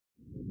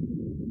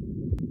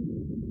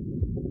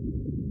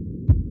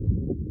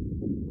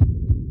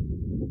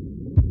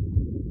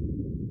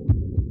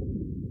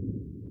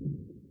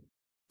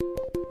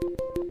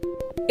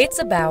It's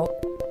about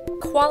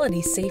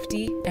quality,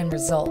 safety, and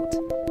result.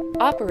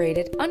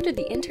 Operated under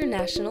the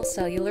International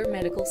Cellular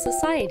Medical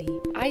Society,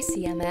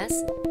 ICMS,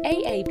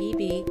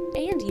 AABB,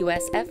 and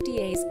US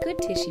FDA's Good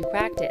Tissue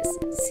Practice,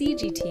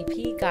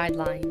 CGTP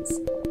guidelines.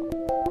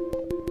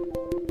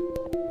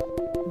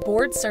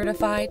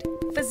 Board-certified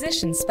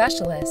physician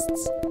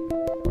specialists.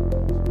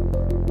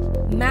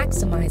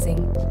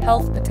 Maximizing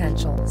health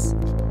potentials.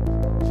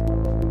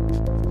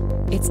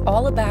 It's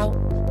all about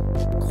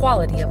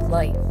quality of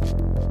life.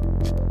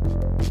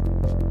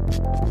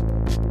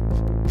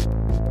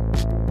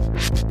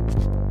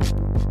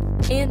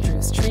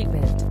 Andrew's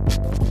treatment.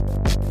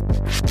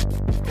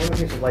 One of the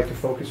things I'd like to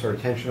focus our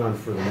attention on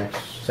for the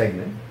next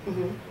segment,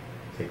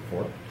 take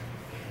 4,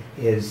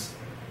 is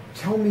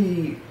tell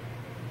me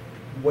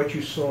what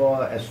you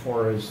saw as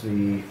far as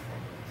the,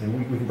 and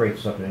we can break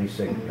this up in any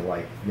segment you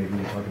like. Maybe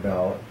we talk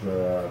about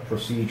the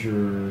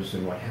procedures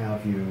and what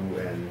have you,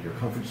 and your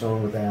comfort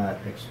zone with that.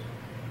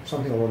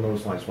 Something along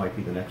those lines might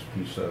be the next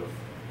piece of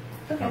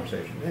the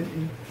conversation.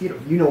 And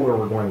you know where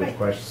we're going with the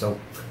question, so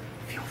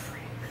feel free.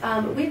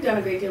 We've done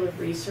a great deal of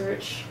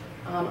research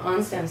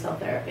on stem cell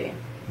therapy,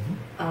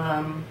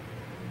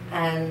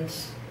 and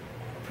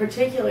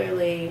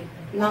particularly,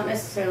 not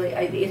necessarily,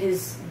 it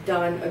has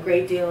done a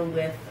great deal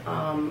with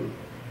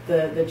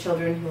the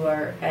children who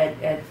are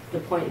at the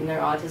point in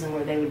their autism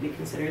where they would be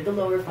considered the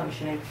lower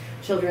functioning,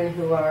 children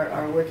who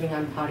are working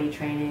on potty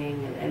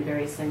training and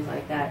various things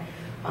like that.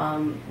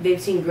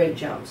 They've seen great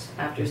jumps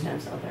after stem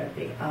cell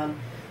therapy.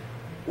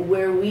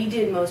 Where we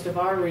did most of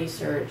our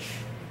research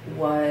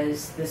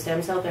was the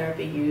stem cell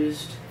therapy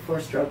used for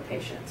stroke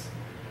patients,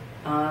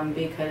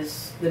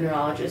 because the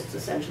neurologists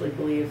essentially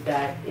believe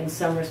that in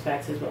some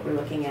respects is what we're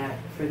looking at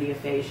for the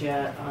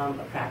aphasia,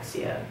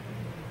 apraxia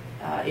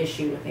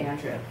issue with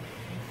Andrew.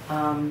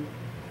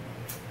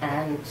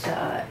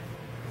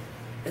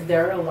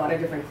 There are a lot of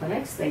different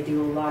clinics. They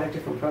do a lot of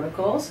different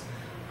protocols.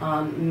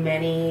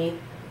 Many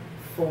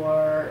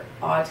for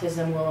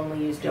autism will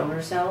only use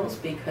donor cells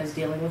because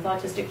dealing with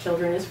autistic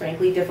children is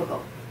frankly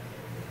difficult.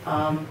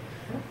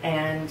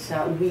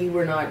 We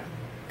were not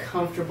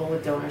comfortable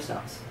with donor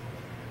cells.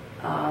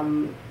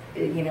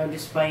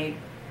 Despite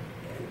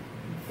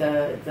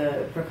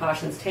the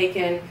precautions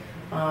taken,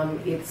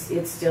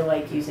 it's still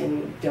like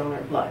using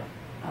donor blood,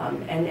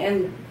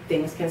 and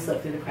things can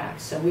slip through the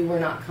cracks. So we were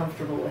not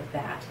comfortable with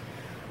that.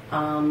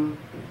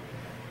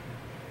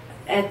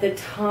 At the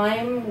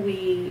time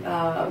we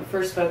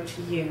first spoke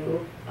to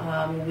you,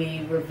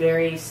 we were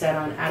very set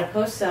on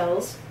adipose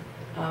cells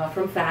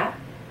from fat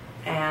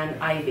and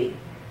IV.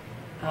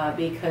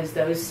 Because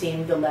those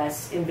seemed the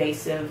less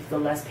invasive, the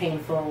less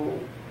painful,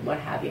 what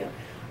have you.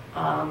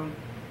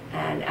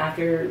 And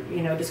after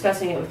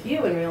discussing it with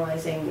you and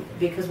realizing,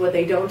 because what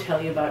they don't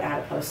tell you about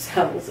adipose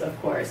cells, of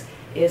course,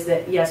 is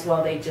that yes,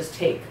 while they just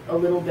take a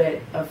little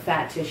bit of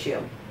fat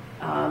tissue,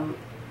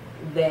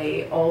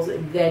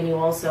 then you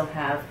also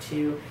have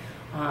to,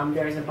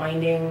 there's a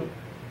binding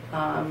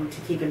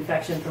to keep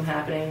infection from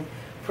happening,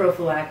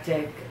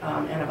 prophylactic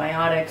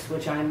antibiotics,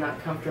 which I'm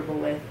not comfortable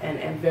with,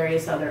 and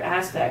various other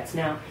aspects.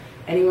 Now,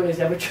 anyone who's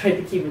ever tried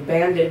to keep a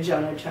bandage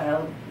on a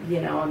child,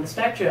 on the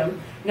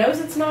spectrum, knows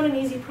it's not an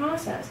easy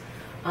process.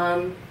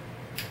 And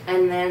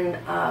then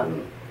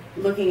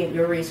looking at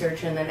your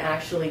research and then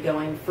actually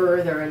going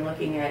further and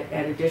looking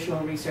at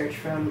additional research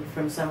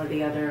from some of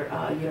the other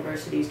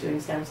universities doing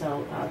stem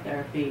cell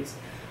therapies,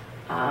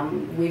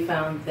 we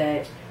found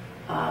that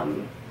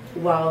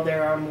while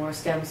there are more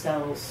stem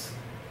cells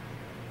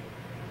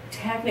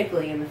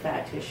technically in the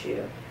fat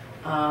tissue,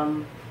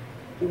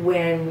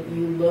 when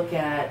you look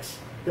at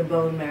the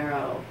bone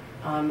marrow,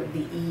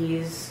 the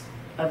ease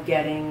of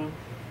getting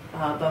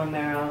bone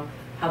marrow,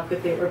 how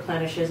quickly it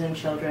replenishes in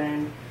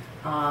children,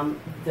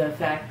 the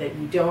fact that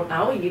you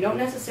don't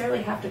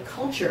necessarily have to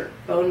culture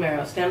bone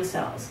marrow stem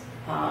cells.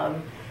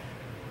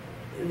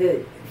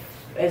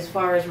 As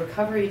far as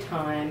recovery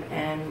time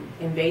and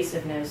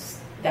invasiveness,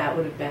 that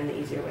would have been the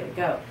easier way to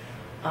go.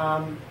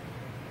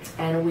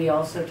 And we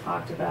also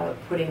talked about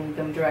putting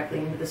them directly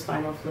into the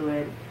spinal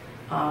fluid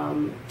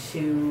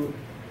to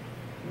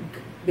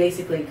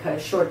basically cut a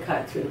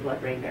shortcut through the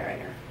blood-brain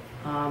barrier.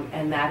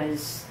 And that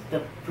is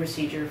the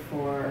procedure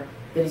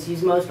that is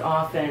used most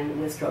often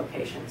with stroke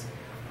patients.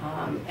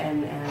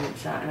 And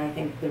I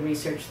think the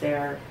research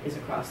there is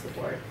across the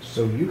board.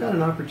 So you got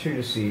an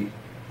opportunity to see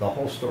the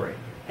whole story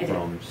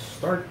from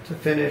start to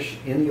finish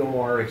in the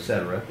OR,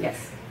 etc.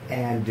 Yes.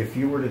 And if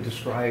you were to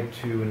describe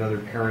to another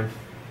parent,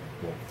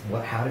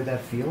 how did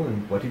that feel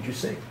and what did you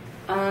see?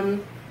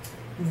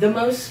 The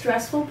most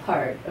stressful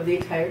part of the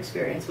entire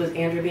experience was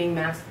Andrew being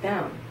masked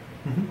down.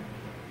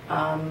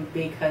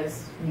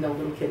 Because no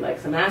little kid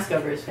likes a mask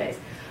over his face.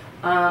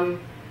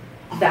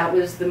 That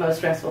was the most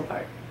stressful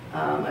part.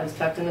 I was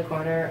tucked in the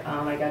corner.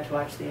 I got to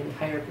watch the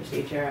entire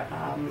procedure,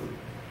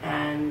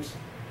 and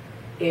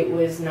it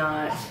was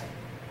not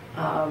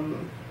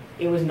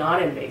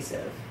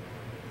invasive.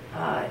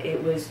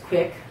 It was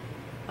quick.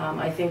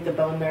 I think the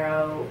bone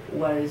marrow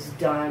was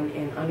done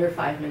in under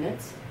 5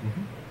 minutes,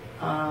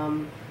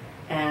 and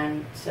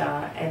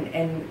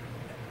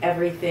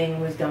everything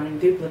was done in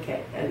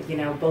duplicate.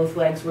 Both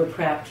legs were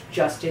prepped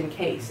just in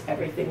case.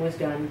 Everything was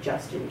done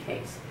just in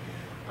case.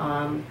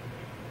 And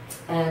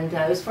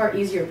it was a far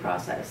easier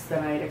process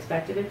than I had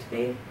expected it to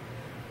be.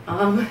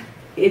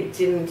 It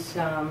didn't,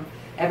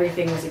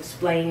 everything was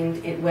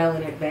explained well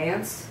in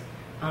advance.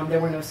 There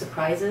were no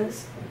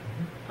surprises.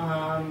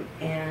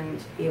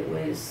 And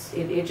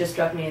it just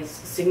struck me as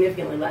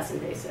significantly less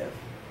invasive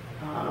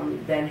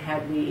than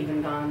had we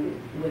even gone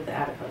with the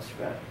adipose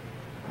growth.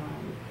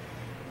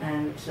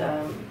 And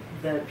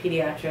the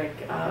pediatric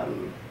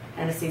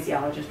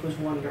anesthesiologist was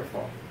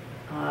wonderful.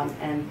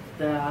 And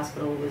the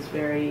hospital was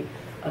very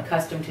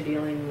accustomed to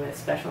dealing with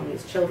special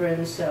needs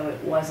children, so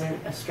it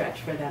wasn't a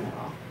stretch for them at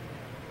all.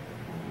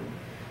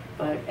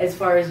 But as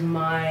far as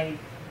my,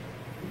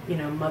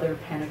 mother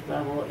panic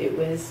level, it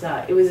was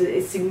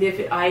a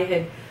significant. I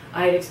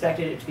had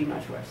expected it to be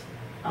much worse,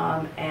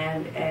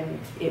 and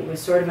it was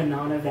sort of a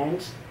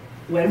non-event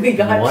when we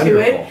got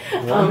Wonderful. to it.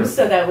 Wonderful.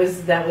 So that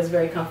was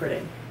very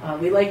comforting.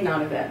 We like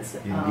non-events.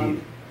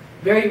 Indeed.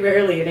 Very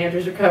rarely in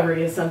Andrew's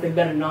recovery has something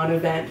been a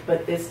non-event,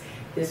 but this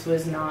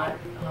was not.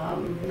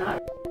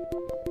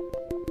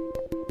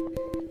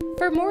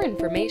 For more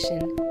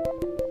information,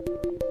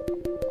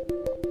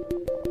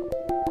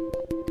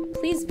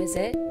 please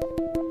visit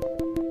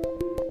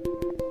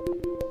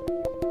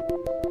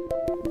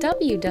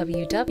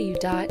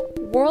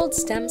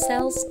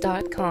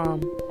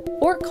www.worldstemcells.com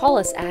or call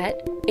us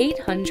at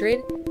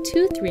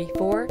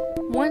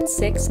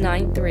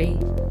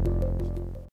 800-234-1693.